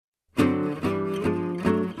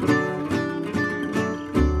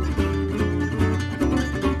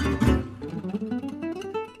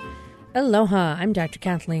Aloha, I'm Dr.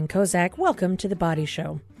 Kathleen Kozak. Welcome to The Body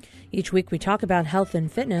Show. Each week we talk about health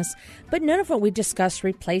and fitness, but none of what we discuss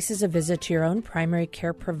replaces a visit to your own primary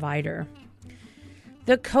care provider.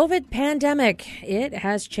 The COVID pandemic, it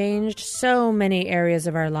has changed so many areas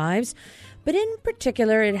of our lives, but in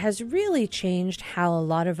particular, it has really changed how a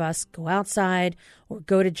lot of us go outside or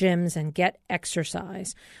go to gyms and get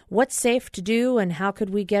exercise. What's safe to do and how could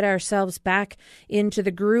we get ourselves back into the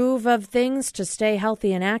groove of things to stay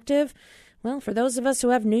healthy and active? Well, for those of us who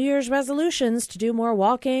have New Year's resolutions to do more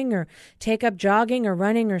walking or take up jogging or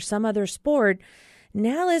running or some other sport,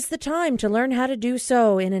 now is the time to learn how to do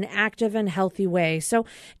so in an active and healthy way. So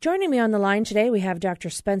joining me on the line today, we have Dr.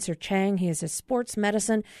 Spencer Chang. He is a sports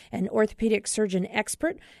medicine and orthopedic surgeon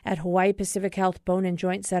expert at Hawaii Pacific Health Bone and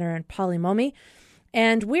Joint Center in Palimomi.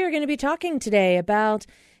 And we're going to be talking today about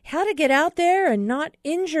how to get out there and not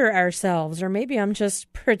injure ourselves. Or maybe I'm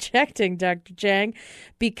just projecting, Dr. Chang,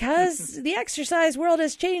 because the exercise world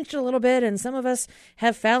has changed a little bit and some of us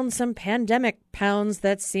have found some pandemic pounds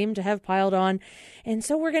that seem to have piled on. And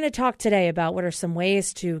so we're going to talk today about what are some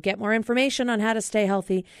ways to get more information on how to stay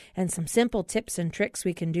healthy and some simple tips and tricks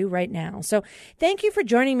we can do right now. So thank you for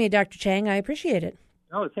joining me, Dr. Chang. I appreciate it.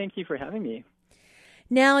 Oh, thank you for having me.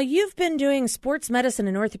 Now, you've been doing sports medicine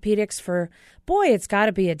and orthopedics for, it's got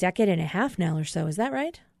to be a decade and a half now or so. Is that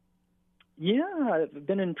right? Yeah, I've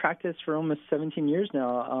been in practice for almost 17 years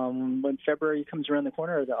now. When February comes around the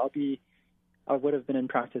corner, I would have been in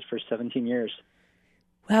practice for 17 years.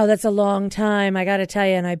 Wow, that's a long time, I got to tell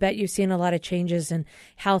you, and I bet you've seen a lot of changes in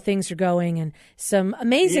how things are going and some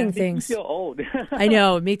amazing things. You feel old. I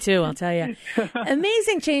know, me too, I'll tell you.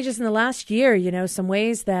 Amazing changes in the last year, some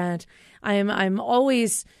ways that I'm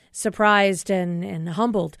always surprised and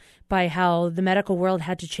humbled by how the medical world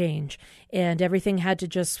had to change and everything had to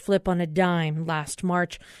just flip on a dime last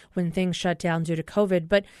March when things shut down due to COVID.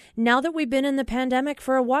 But now that we've been in the pandemic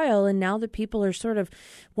for a while and now that people are sort of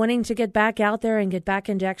wanting to get back out there and get back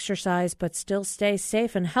into exercise but still stay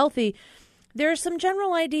safe and healthy, there are some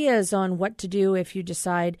general ideas on what to do if you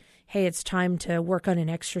decide, hey, it's time to work on an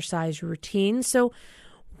exercise routine. So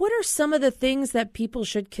what are some of the things that people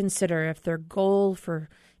should consider if their goal for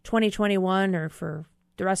 2021 or for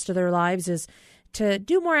the rest of their lives is to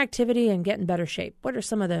do more activity and get in better shape? What are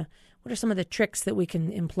some of the tricks that we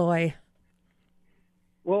can employ?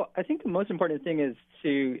 Well, I think the most important thing is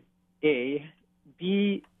to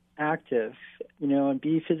be active, and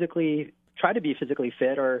try to be physically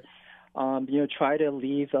fit, or try to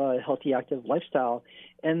lead a healthy, active lifestyle.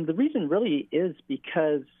 And the reason really is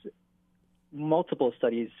because multiple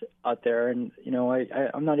studies out there, and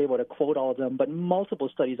I'm not able to quote all of them, but multiple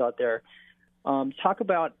studies out there talk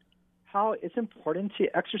about how it's important to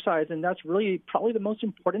exercise, and that's really probably the most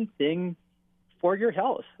important thing for your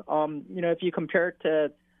health. If you compare it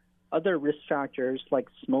to other risk factors like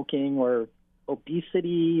smoking or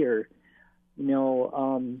obesity or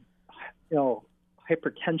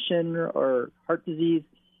hypertension or heart disease,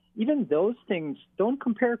 even those things don't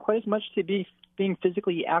compare quite as much to being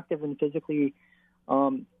physically active and physically,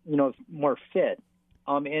 more fit.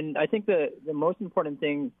 And I think the most important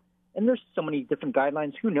thing, and there's so many different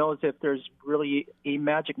guidelines, who knows if there's really a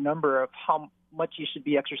magic number of how much you should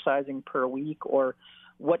be exercising per week or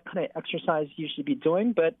what kind of exercise you should be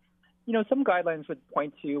doing. But, some guidelines would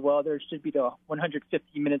point to, well, there should be the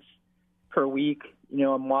 150 minutes per week,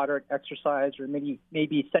 a moderate exercise, or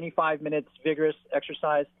maybe 75 minutes vigorous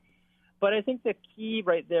exercise. But I think the key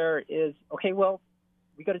right there is, okay, well,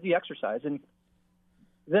 we got to do exercise. And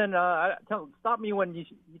then stop me when you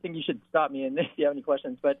think you should stop me and if you have any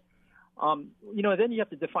questions. But, then you have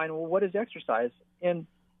to define, well, what is exercise? And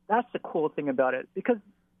that's the cool thing about it, because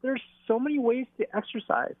there's so many ways to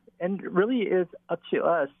exercise. And it really is up to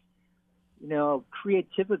us,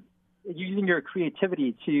 using your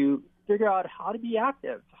creativity to figure out how to be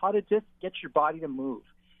active, how to just get your body to move.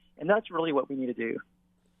 And that's really what we need to do.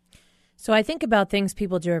 So I think about things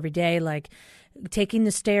people do every day, like taking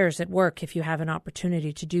the stairs at work if you have an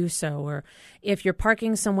opportunity to do so, or if you're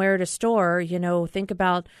parking somewhere at a store, think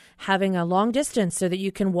about having a long distance so that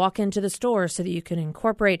you can walk into the store, so that you can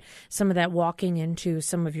incorporate some of that walking into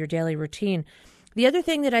some of your daily routine. The other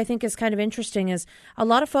thing that I think is kind of interesting is a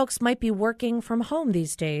lot of folks might be working from home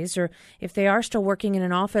these days, or if they are still working in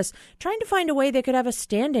an office, trying to find a way they could have a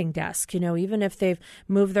standing desk, even if they've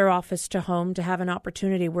moved their office to home, to have an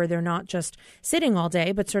opportunity where they're not just sitting all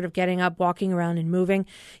day, but sort of getting up, walking around and moving.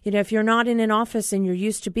 If you're not in an office and you're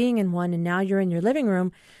used to being in one and now you're in your living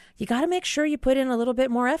room, you got to make sure you put in a little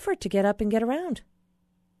bit more effort to get up and get around.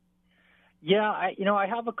 Yeah, I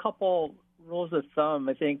have a couple rules of thumb.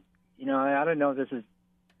 I think, I don't know if this is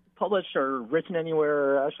published or written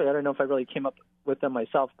anywhere. Actually, I don't know if I really came up with them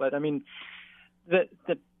myself. But I mean, the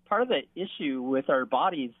part of the issue with our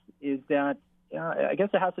bodies is that I guess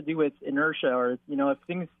it has to do with inertia, or if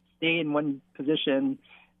things stay in one position,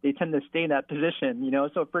 they tend to stay in that position.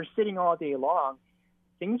 So if we're sitting all day long,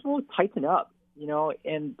 things will tighten up.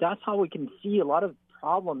 And that's how we can see a lot of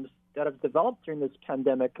problems that have developed during this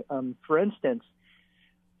pandemic. For instance,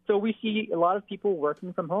 so we see a lot of people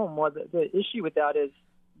working from home. Well, the issue with that is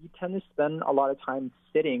you tend to spend a lot of time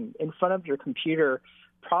sitting in front of your computer,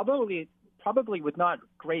 probably with not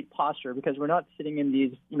great posture, because we're not sitting in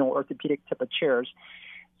these, orthopedic type of chairs.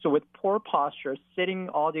 So with poor posture, sitting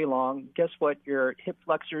all day long, guess what? Your hip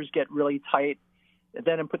flexors get really tight.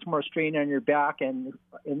 Then it puts more strain on your back, and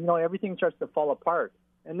everything starts to fall apart.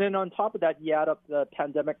 And then on top of that, you add up the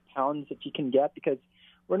pandemic pounds that you can get, because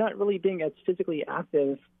we're not really being as physically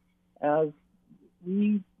active as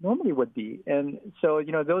we normally would be. And so,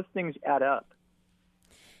 those things add up.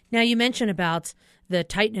 Now, you mentioned about the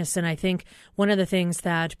tightness, and I think one of the things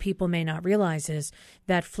that people may not realize is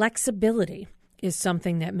that flexibility is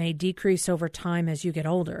something that may decrease over time as you get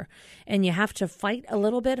older. And you have to fight a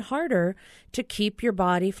little bit harder to keep your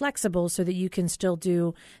body flexible so that you can still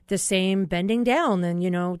do the same bending down and,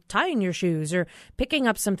 tying your shoes or picking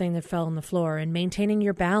up something that fell on the floor and maintaining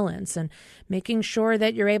your balance and making sure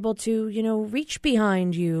that you're able to, reach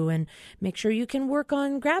behind you and make sure you can work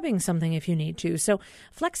on grabbing something if you need to. So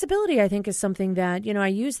flexibility, I think, is something that, I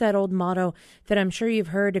use that old motto that I'm sure you've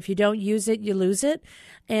heard: if you don't use it, you lose it.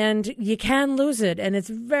 And you can lose it, and it's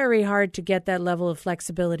very hard to get that level of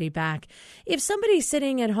flexibility back. If somebody's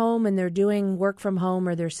sitting at home and they're doing work from home,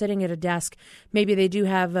 or they're sitting at a desk, maybe they do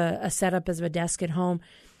have a setup as a desk at home,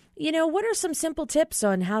 what are some simple tips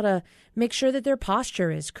on how to make sure that their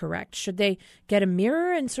posture is correct? Should they get a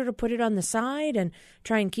mirror and sort of put it on the side and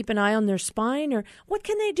try and keep an eye on their spine? Or what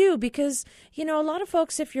can they do? Because, a lot of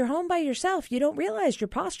folks, if you're home by yourself, you don't realize your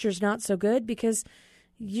posture's not so good because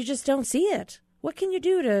you just don't see it. What can you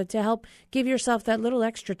do to help give yourself that little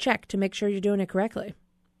extra check to make sure you're doing it correctly?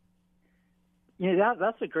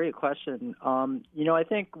 That's a great question. I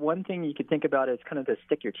think one thing you could think about is kind of to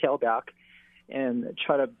stick your tail back and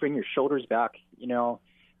try to bring your shoulders back. It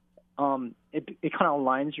kind of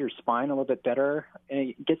aligns your spine a little bit better, and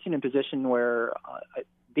it gets you in a position where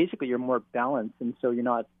basically you're more balanced, and so you're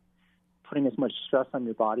not putting as much stress on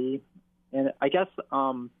your body. And I guess,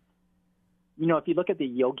 if you look at the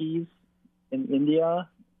yogis in India,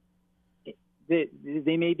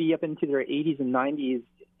 they may be up into their 80s and 90s,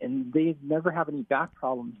 and they never have any back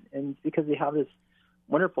problems. And it's because they have this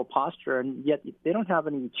wonderful posture, and yet they don't have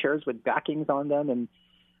any chairs with backings on them. And,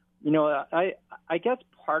 I guess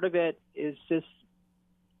part of it is just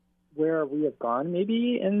where we have gone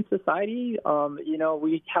maybe in society.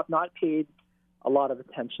 We have not paid a lot of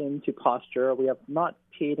attention to posture. We have not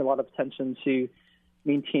paid a lot of attention to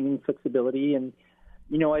maintaining flexibility. And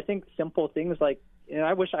I think simple things like, and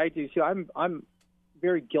I wish I do too, I'm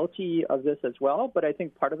very guilty of this as well, but I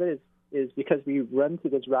think part of it is because we run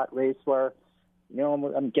through this rat race where,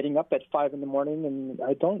 I'm getting up at 5 a.m, and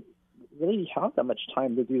I don't really have that much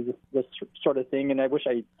time to do this sort of thing, and I wish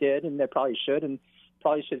I did, and I probably should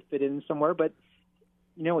fit in somewhere, but,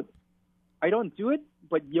 I don't do it,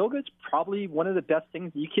 but yoga is probably one of the best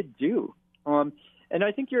things you could do. And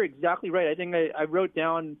I think you're exactly right. I think I wrote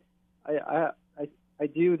down, I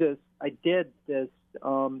did this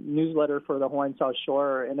newsletter for the Hawaiian South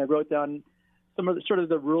Shore, and I wrote down some of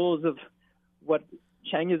the rules of what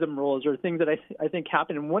Changism rules, or things that I think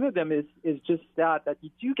happen. And one of them is just that you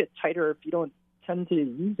do get tighter if you don't tend to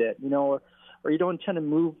use it, or you don't tend to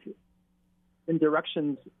move in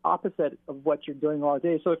directions opposite of what you're doing all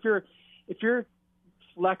day. So if you're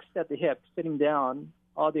flexed at the hip, sitting down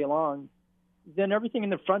all day long, then everything in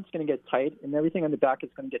the front is going to get tight, and everything on the back is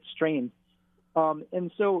going to get strained.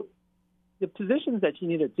 And so the positions that you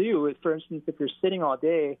need to do is, for instance, if you're sitting all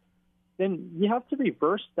day, then you have to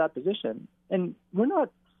reverse that position. And we're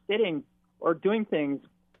not sitting or doing things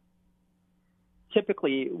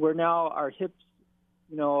typically where now our hips,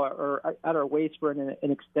 are at our waist, we're in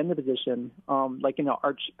an extended position, like in an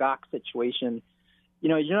arched back situation.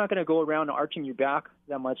 You're not going to go around arching your back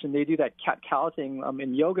that much, and they do that cat-cow thing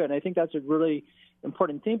in yoga. And I think that's a really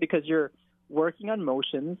important thing, because you're working on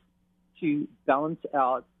motions to balance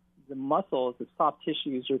out the muscles, the soft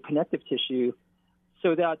tissues, or connective tissue,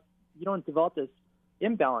 so that you don't develop this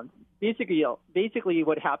imbalance. Basically,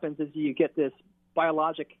 what happens is you get this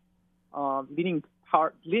biologic leaning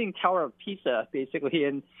tower of Pisa, basically,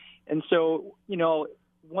 and so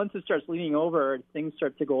once it starts leaning over, things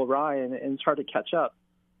start to go awry, and it's hard to catch up.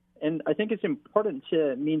 And I think it's important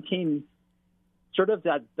to maintain sort of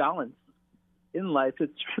that balance in life.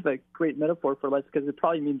 It's sort of a great metaphor for life because it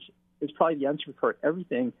probably means it's probably the answer for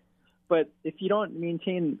everything. But if you don't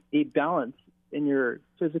maintain a balance in your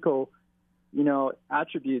physical,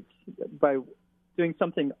 attributes by doing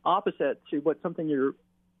something opposite to something you've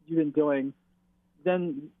been doing,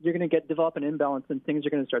 then you're going to develop an imbalance and things are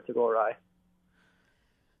going to start to go awry.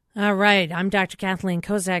 All right. I'm Dr. Kathleen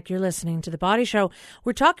Kozak. You're listening to The Body Show.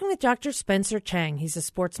 We're talking with Dr. Spencer Chang. He's a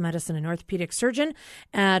sports medicine and orthopedic surgeon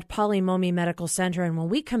at Polymomi Medical Center. And when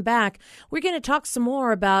we come back, we're going to talk some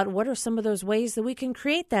more about what are some of those ways that we can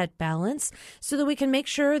create that balance so that we can make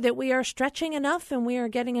sure that we are stretching enough and we are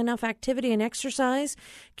getting enough activity and exercise,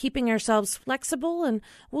 keeping ourselves flexible. And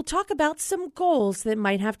we'll talk about some goals that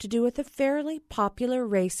might have to do with a fairly popular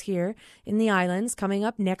race here in the islands coming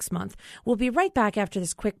up next month. We'll be right back after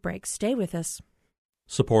this quick break. Stay with us.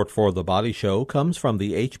 Support for The Body Show comes from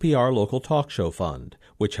the HPR Local Talk Show Fund,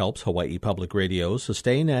 which helps Hawaii Public Radio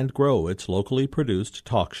sustain and grow its locally produced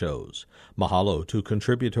talk shows. Mahalo to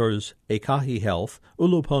contributors Ekahi Health,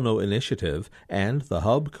 Ulupono Initiative, and the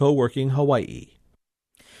Hub Co-working Hawaii.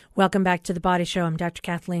 Welcome back to The Body Show. I'm Dr.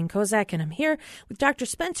 Kathleen Kozak, and I'm here with Dr.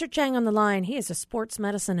 Spencer Chang on the line. He is a sports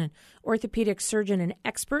medicine and orthopedic surgeon and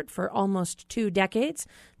expert for almost 2 decades.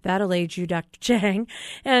 That'll age you, Dr. Chang.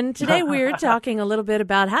 And today we're talking a little bit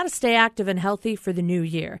about how to stay active and healthy for the new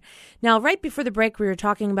year. Now, right before the break, we were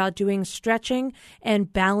talking about doing stretching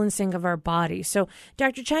and balancing of our body. So,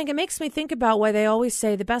 Dr. Chang, it makes me think about why they always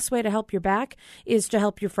say the best way to help your back is to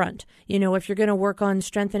help your front. If you're going to work on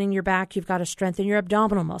strengthening your back, you've got to strengthen your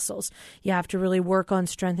abdominal muscles. You have to really work on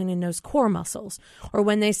strengthening those core muscles. Or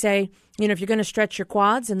when they say, if you're going to stretch your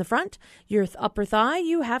quads in the front, your upper thigh,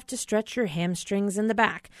 you have to stretch your hamstrings in the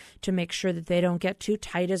back to make sure that they don't get too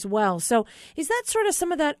tight as well. So is that sort of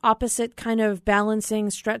some of that opposite kind of balancing,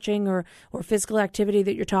 stretching, or physical activity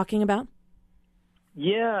that you're talking about?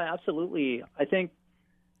 Yeah, absolutely. I think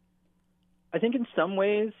in some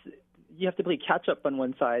ways you have to play catch up on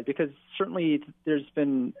one side because certainly there's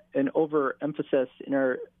been an overemphasis in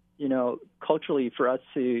our, culturally for us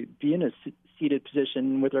to be in a seated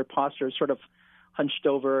position with our posture sort of hunched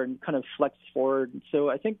over and kind of flexed forward. So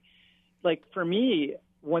I think, for me,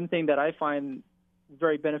 one thing that I find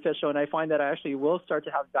very beneficial, and I find that I actually will start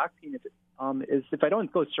to have back pain is if I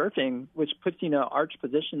don't go surfing, which puts you in an arch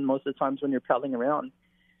position most of the times when you're paddling around,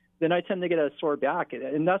 then I tend to get a sore back.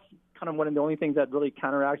 And that's kind of one of the only things that really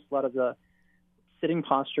counteracts a lot of the sitting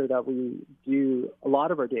posture that we do a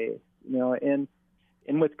lot of our day,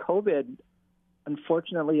 and with COVID,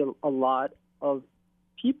 unfortunately, a lot of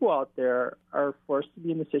people out there are forced to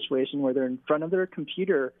be in the situation where they're in front of their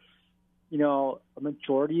computer, a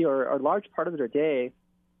majority or a large part of their day,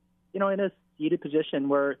 in a seated position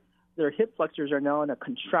where their hip flexors are now in a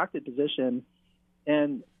contracted position,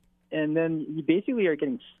 and then you basically are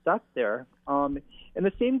getting stuck there. And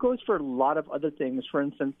the same goes for a lot of other things. For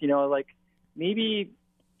instance, maybe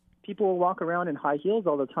people will walk around in high heels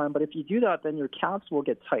all the time, but if you do that, then your calves will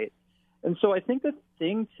get tight. And so I think the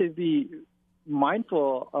thing to be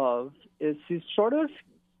mindful of is to sort of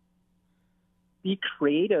be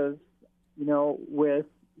creative, with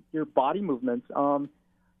your body movements. And,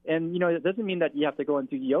 it doesn't mean that you have to go and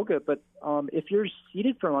do yoga, but if you're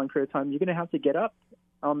seated for a long period of time, you're going to have to get up.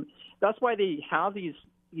 That's why they have these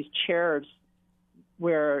chairs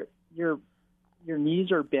where your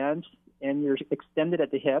knees are bent and you're extended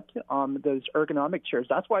at the hip, those ergonomic chairs.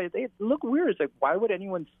 That's why they look weird. It's like, why would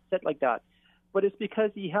anyone sit like that? But it's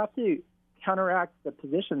because you have to counteract the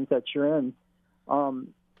positions that you're in,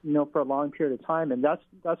 for a long period of time. And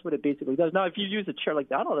that's what it basically does. Now, if you use a chair like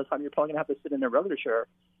that all the time, you're probably going to have to sit in a regular chair,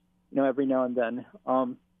 every now and then.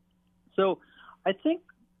 So I think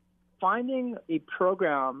finding a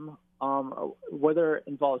program, whether it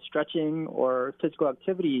involves stretching or physical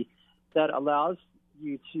activity, that allows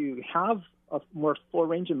you to have a more full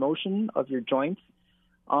range of motion of your joints,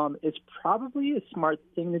 is probably a smart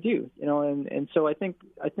thing to do, and so I think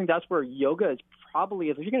that's where yoga is probably,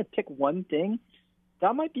 if you're going to pick one thing,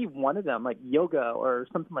 that might be one of them, like yoga or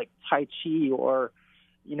something like Tai Chi, or,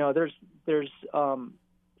 there's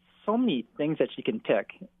so many things that you can pick,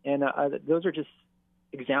 and those are just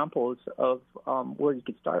examples of where you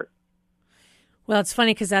could start. Well, it's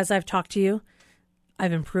funny because as I've talked to you,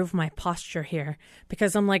 I've improved my posture here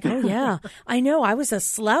because I'm like, oh yeah, I know I was a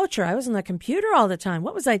sloucher. I was on the computer all the time.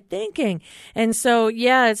 What was I thinking? And so,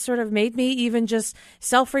 yeah, it sort of made me even just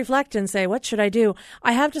self-reflect and say, what should I do?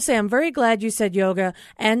 I have to say, I'm very glad you said yoga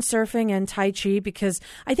and surfing and Tai Chi, because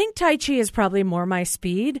I think Tai Chi is probably more my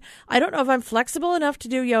speed. I don't know if I'm flexible enough to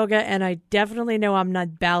do yoga, and I definitely know I'm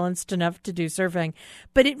not balanced enough to do surfing.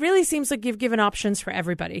 But it really seems like you've given options for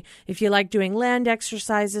everybody. If you like doing land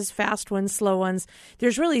exercises, fast ones, slow ones,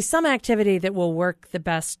 there's really some activity that will work the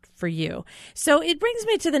best for you. So it brings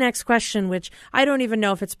me to the next question, which I don't even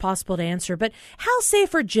know if it's possible to answer, but how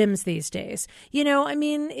safe are gyms these days? You know, I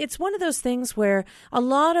mean, it's one of those things where a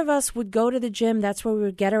lot of us would go to the gym. That's where we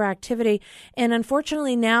would get our activity. And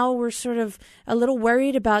unfortunately, now we're sort of a little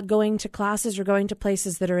worried about going to classes or going to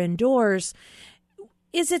places that are indoors.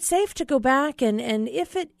 Is it safe to go back? And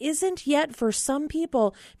if it isn't yet for some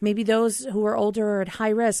people, maybe those who are older or at high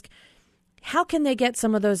risk, how can they get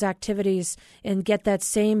some of those activities and get that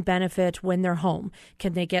same benefit when they're home?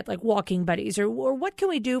 Can they get like walking buddies, or what can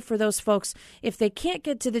we do for those folks if they can't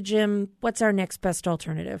get to the gym? What's our next best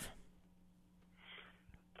alternative?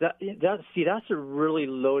 That's a really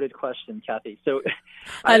loaded question, Kathy. So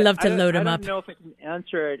I love to load them up. I don't know if I can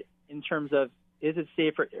answer it in terms of is it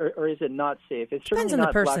safe or is it not safe. It's depends certainly on not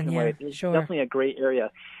the person, black and yeah, white. It's sure. definitely a gray area.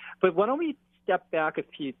 But why don't we step back a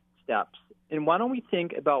few steps, and why don't we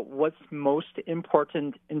think about what's most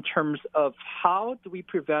important in terms of how do we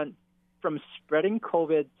prevent from spreading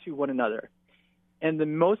COVID to one another? And the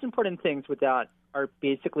most important things with that are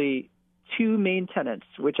basically two main tenets,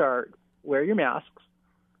 which are wear your masks,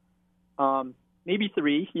 maybe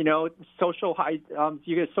three, social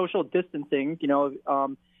distancing,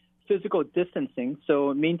 physical distancing.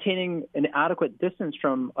 So maintaining an adequate distance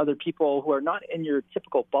from other people who are not in your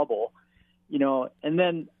typical bubble, and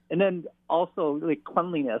then also like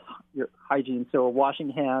cleanliness, your hygiene. So washing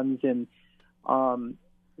hands and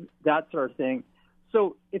that sort of thing.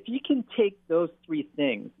 So if you can take those three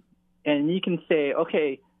things and you can say,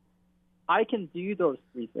 okay, I can do those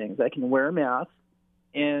three things. I can wear a mask,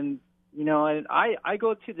 and I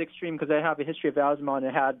go to the extreme because I have a history of asthma and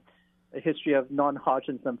I had a history of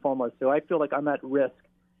non-Hodgkin's lymphoma. So I feel like I'm at risk.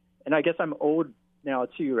 And I guess I'm old now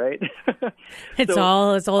too, right? It's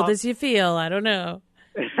all as old as you feel. I don't know.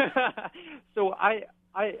 So I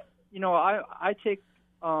take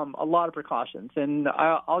a lot of precautions, and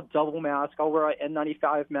I'll double mask. I'll wear an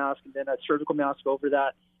N95 mask and then a surgical mask over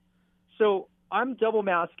that. So I'm double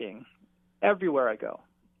masking everywhere I go.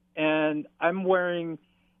 And I'm wearing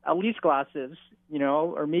at least glasses,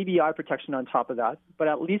 or maybe eye protection on top of that, but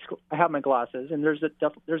at least I have my glasses. And there's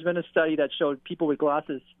been a study that showed people with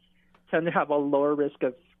glasses tend to have a lower risk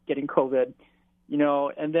of getting COVID,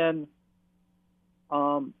 and then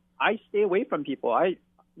I stay away from people. I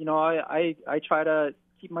try to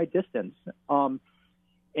keep my distance,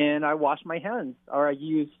 and I wash my hands, or I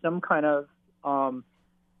use some kind of,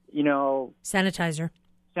 sanitizer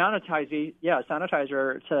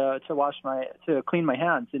to clean my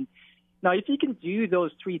hands. And now, if you can do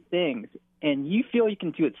those three things and you feel you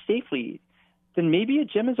can do it safely, then maybe a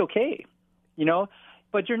gym is okay,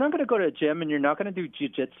 But you're not going to go to a gym and you're not going to do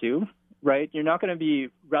jiu-jitsu, right? You're not going to be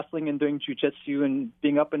wrestling and doing jiu-jitsu and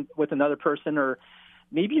being up with another person, or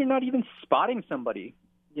maybe you're not even spotting somebody,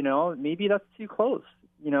 Maybe that's too close,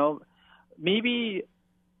 Maybe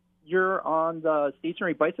you're on the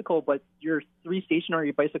stationary bicycle, but you're 3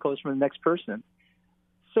 stationary bicycles from the next person.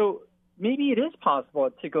 So maybe it is possible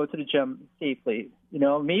to go to the gym safely.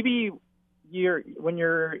 Maybe when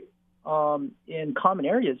you're in common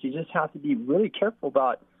areas, you just have to be really careful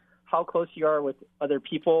about how close you are with other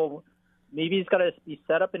people. Maybe it's got to be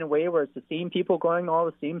set up in a way where it's the same people going all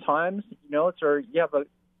the same times, or you have a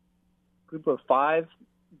group of 5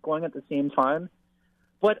 going at the same time.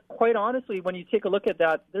 But quite honestly, when you take a look at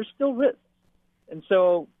that, there's still risks. And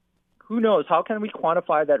so who knows? How can we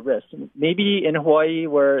quantify that risk? Maybe in Hawaii,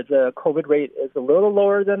 where the COVID rate is a little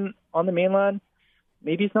lower than on the mainland,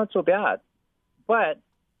 maybe it's not so bad. But,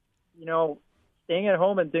 staying at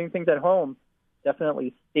home and doing things at home,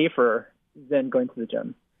 definitely safer than going to the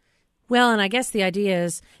gym. Well, and I guess the idea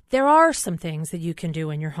is there are some things that you can do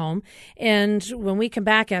in your home. And when we come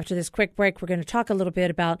back after this quick break, we're going to talk a little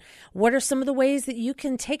bit about what are some of the ways that you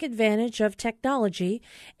can take advantage of technology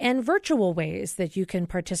and virtual ways that you can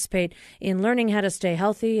participate in learning how to stay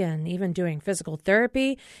healthy, and even doing physical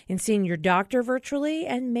therapy and seeing your doctor virtually,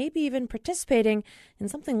 and maybe even participating in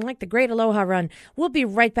something like the Great Aloha Run. We'll be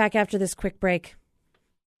right back after this quick break.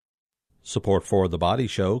 Support for The Body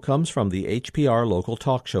Show comes from the HPR Local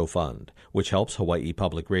Talk Show Fund, which helps Hawaii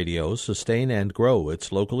Public Radio sustain and grow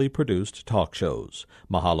its locally produced talk shows.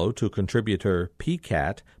 Mahalo to contributor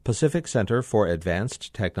PCAT, Pacific Center for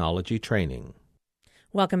Advanced Technology Training.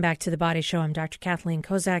 Welcome back to The Body Show. I'm Dr. Kathleen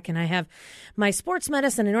Kozak, and I have my sports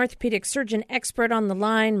medicine and orthopedic surgeon expert on the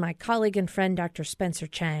line, my colleague and friend, Dr. Spencer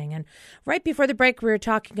Chang. And right before the break, we were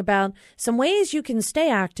talking about some ways you can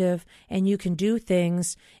stay active and you can do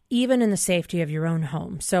things even in the safety of your own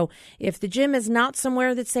home. So if the gym is not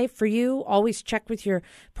somewhere that's safe for you, always check with your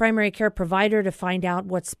primary care provider to find out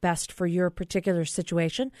what's best for your particular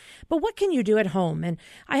situation. But what can you do at home? And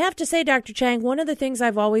I have to say, Dr. Chang, one of the things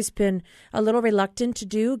I've always been a little reluctant to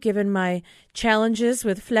do, given my challenges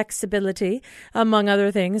with flexibility, among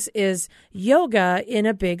other things, is yoga in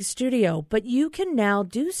a big studio. But you can now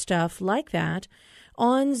do stuff like that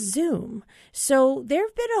on Zoom. So there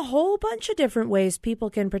have been a whole bunch of different ways people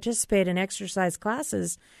can participate in exercise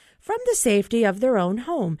classes from the safety of their own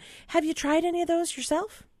home. Have you tried any of those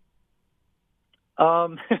yourself?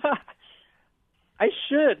 I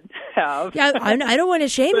should have. Yeah, I don't want to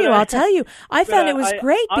shame you. I'll tell you. I found it was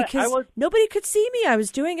great because nobody could see me. I was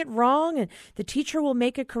doing it wrong, and the teacher will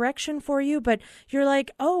make a correction for you. But you're like,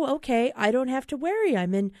 oh, okay, I don't have to worry.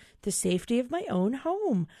 I'm in the safety of my own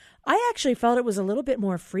home. I actually felt it was a little bit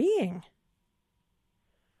more freeing.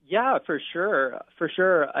 Yeah, for sure.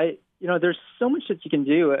 There's so much that you can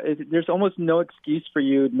do. There's almost no excuse for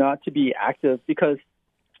you not to be active because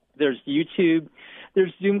there's YouTube,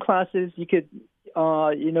 there's Zoom classes you could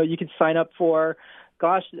sign up for.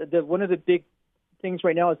 Gosh, one of the big things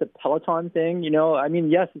right now is the Peloton thing.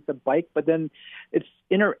 Yes, it's a bike, but then it's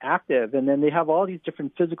interactive, and then they have all these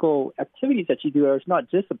different physical activities that you do. Or it's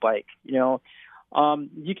not just a bike.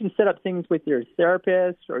 You can set up things with your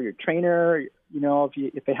therapist or your trainer.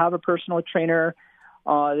 If they have a personal trainer,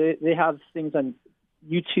 they have things on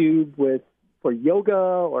YouTube for yoga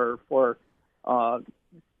or for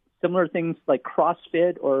similar things like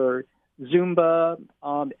CrossFit or Zumba,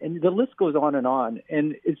 and the list goes on.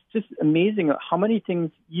 And it's just amazing how many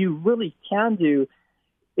things you really can do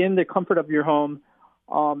in the comfort of your home,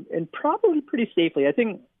 and probably pretty safely. I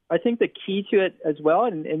think the key to it as well,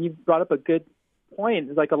 and you brought up a good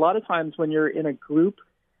point, is like a lot of times when you're in a group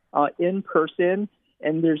in person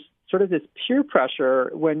and there's sort of this peer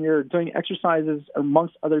pressure when you're doing exercises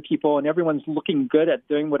amongst other people and everyone's looking good at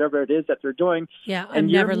doing whatever it is that they're doing. Yeah, I'm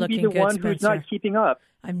never looking good, Spencer. You're the one who's not keeping up.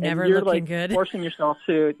 I'm never looking good. You're forcing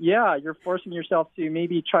yourself to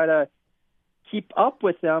maybe try to keep up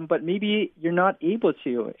with them, but maybe you're not able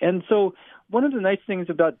to. And so one of the nice things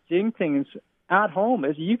about doing things at home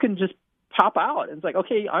is you can just pop out. It's like,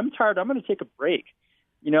 okay, I'm tired. I'm going to take a break.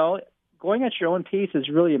 Going at your own pace is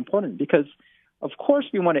really important because, of course,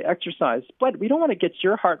 we want to exercise, but we don't want to get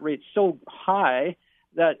your heart rate so high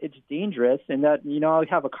that it's dangerous and that, I'll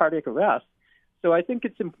have a cardiac arrest. So I think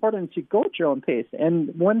it's important to go at your own pace.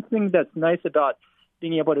 And one thing that's nice about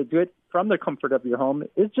being able to do it from the comfort of your home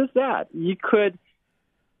is just that. You could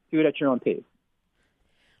do it at your own pace.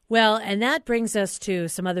 Well, and that brings us to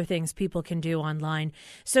some other things people can do online.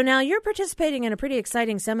 So now you're participating in a pretty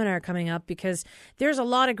exciting seminar coming up because there's a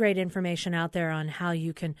lot of great information out there on how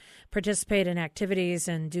you can participate in activities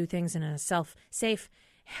and do things in a safe,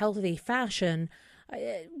 healthy fashion.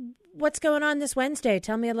 What's going on this Wednesday?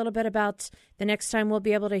 Tell me a little bit about the next time we'll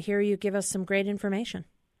be able to hear you give us some great information.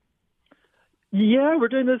 Yeah, we're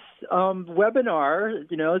doing this webinar,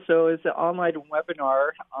 so it's an online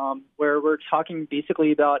webinar where we're talking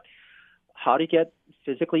basically about how to get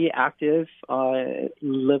physically active,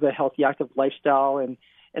 live a healthy, active lifestyle,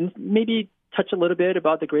 and maybe touch a little bit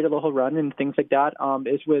about the Great Aloha Run and things like that.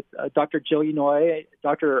 Is with Dr. Jill Inouye,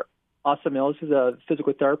 Dr. Asa Mills, who's a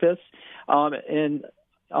physical therapist, and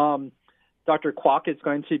Dr. Kwok is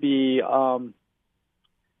going to be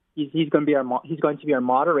he's going to be our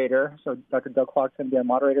moderator. So Dr. Doug Kwok's going to be our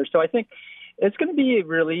moderator. So I think it's going to be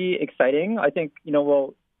really exciting. I think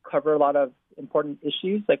we'll cover a lot of important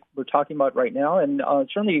issues like we're talking about right now, and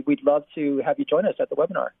certainly we'd love to have you join us at the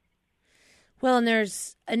webinar. Well, and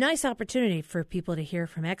there's a nice opportunity for people to hear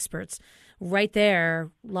from experts right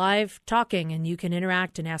there, live talking, and you can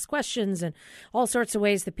interact and ask questions and all sorts of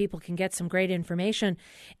ways that people can get some great information.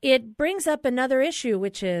 It brings up another issue,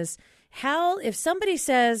 which is how, if somebody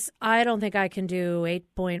says, I don't think I can do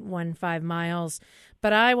 8.15 miles,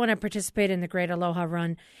 but I want to participate in the Great Aloha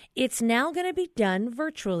Run, it's now going to be done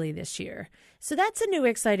virtually this year. So that's a new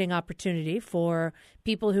exciting opportunity for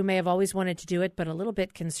people who may have always wanted to do it, but a little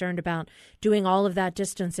bit concerned about doing all of that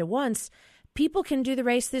distance at once. People can do the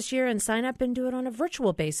race this year and sign up and do it on a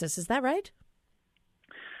virtual basis. Is that right?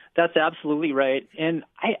 That's absolutely right. And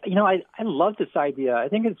I love this idea. I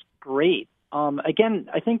think it's great. Again,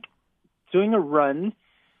 I think doing a run,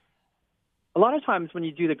 a lot of times when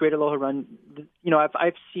you do the Great Aloha Run,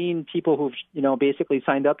 I've seen people who've, basically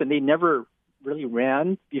signed up and they never really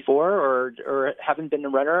ran before or haven't been a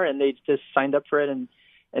runner, and they just signed up for it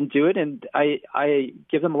and do it. And I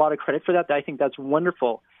give them a lot of credit for that. I think that's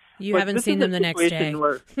wonderful. You haven't seen them the next day.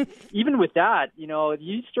 Where, even with that,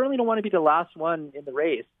 you certainly don't want to be the last one in the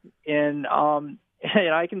race. And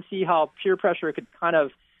I can see how peer pressure could kind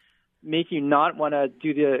of make you not want to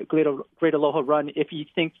do the Great Aloha Run if you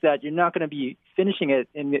think that you're not going to be finishing it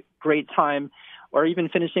in great time or even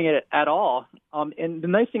finishing it at all. And the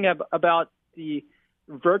nice thing about the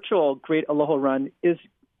virtual Great Aloha Run is,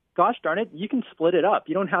 gosh darn it, you can split it up.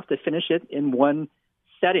 You don't have to finish it in one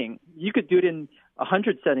setting. You could do it in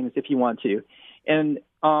 100 settings if you want to. And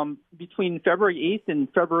between February 8th and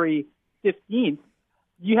February 15th,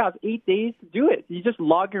 you have 8 days to do it. You just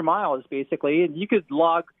log your miles, basically, and you could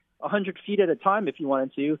log 100 feet at a time if you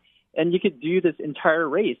wanted to, and you could do this entire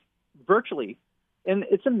race virtually. And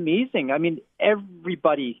it's amazing. I mean,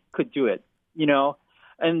 everybody could do it,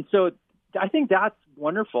 And so I think that's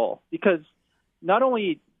wonderful because not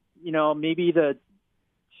only, maybe the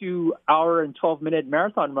 2-hour and 12-minute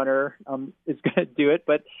marathon runner is going to do it,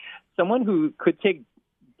 but someone who could take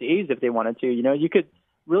days if they wanted to, you could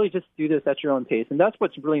really just do this at your own pace. And that's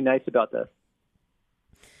what's really nice about this.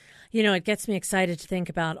 It gets me excited to think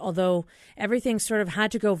about, although everything sort of had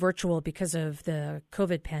to go virtual because of the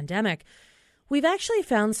COVID pandemic, we've actually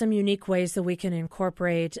found some unique ways that we can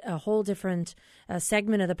incorporate a whole different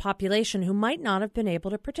segment of the population who might not have been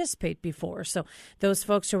able to participate before. So those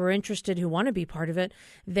folks who are interested, who want to be part of it,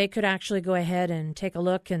 they could actually go ahead and take a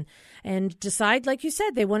look and decide, like you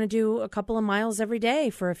said, they want to do a couple of miles every day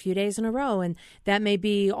for a few days in a row. And that may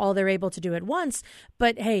be all they're able to do at once.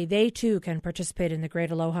 But hey, they too can participate in the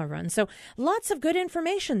Great Aloha Run. So lots of good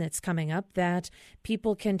information that's coming up that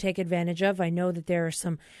people can take advantage of. I know that there are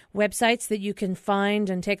some websites that you can find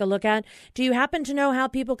and take a look at. Do you happen to know how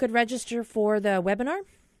people could register for the webinar?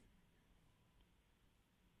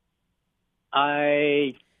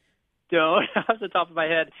 I don't off the top of my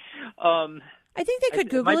head. I think they could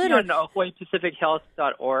Google it. It might be on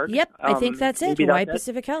hawaiipacifichealth.org. Yep, I think that's it,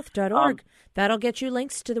 hawaiipacifichealth.org. That'll get you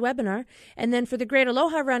links to the webinar. And then for the Great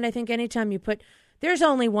Aloha Run, I think anytime you put, there's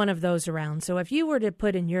only one of those around. So if you were to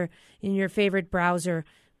put in your favorite browser,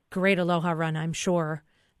 Great Aloha Run, I'm sure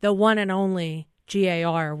the one and only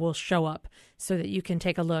GAR will show up so that you can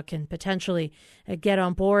take a look and potentially get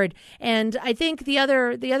on board. And I think the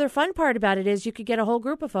other fun part about it is you could get a whole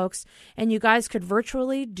group of folks and you guys could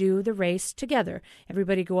virtually do the race together.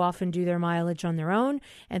 Everybody go off and do their mileage on their own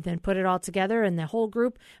and then put it all together, and the whole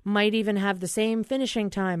group might even have the same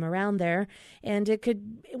finishing time around there. And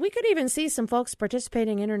we could even see some folks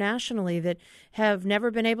participating internationally that have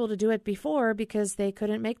never been able to do it before because they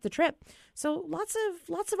couldn't make the trip. So lots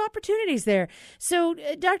of opportunities there. So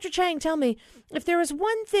Dr. Chang, tell me, if there was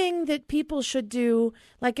one thing that people should do,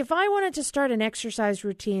 like if I wanted to start an exercise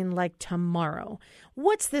routine like tomorrow,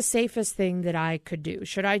 what's the safest thing that I could do?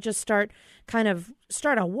 Should I just start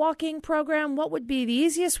a walking program? What would be the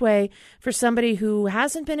easiest way for somebody who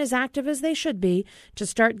hasn't been as active as they should be to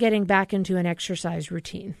start getting back into an exercise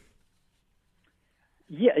routine?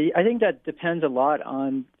 Yeah, I think that depends a lot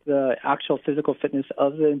on the actual physical fitness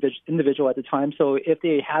of the individual at the time. So if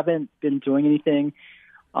they haven't been doing anything,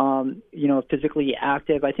 physically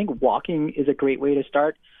active, I think walking is a great way to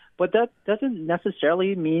start. But that doesn't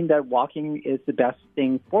necessarily mean that walking is the best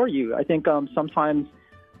thing for you. I think sometimes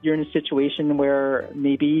you're in a situation where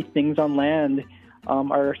maybe things on land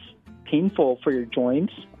are painful for your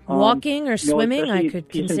joints. Walking or swimming, I could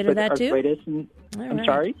consider that too. I'm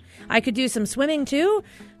sorry? I could do some swimming too.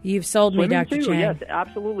 You've sold me, Dr. Too, Chang. Yes,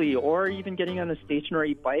 absolutely. Or even getting on a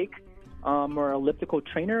stationary bike or elliptical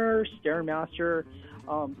trainer, Stairmaster.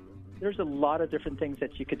 There's a lot of different things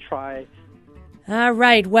that you could try. All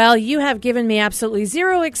right. Well, you have given me absolutely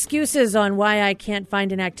zero excuses on why I can't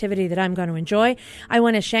find an activity that I'm going to enjoy. I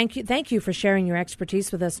want to thank you for sharing your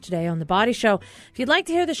expertise with us today on The Body Show. If you'd like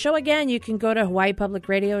to hear the show again, you can go to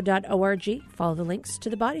hawaiipublicradio.org. Follow the links to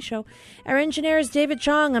The Body Show. Our engineer is David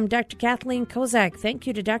Chang. I'm Dr. Kathleen Kozak. Thank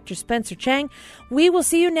you to Dr. Spencer Chang. We will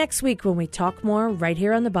see you next week when we talk more right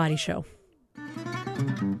here on The Body Show.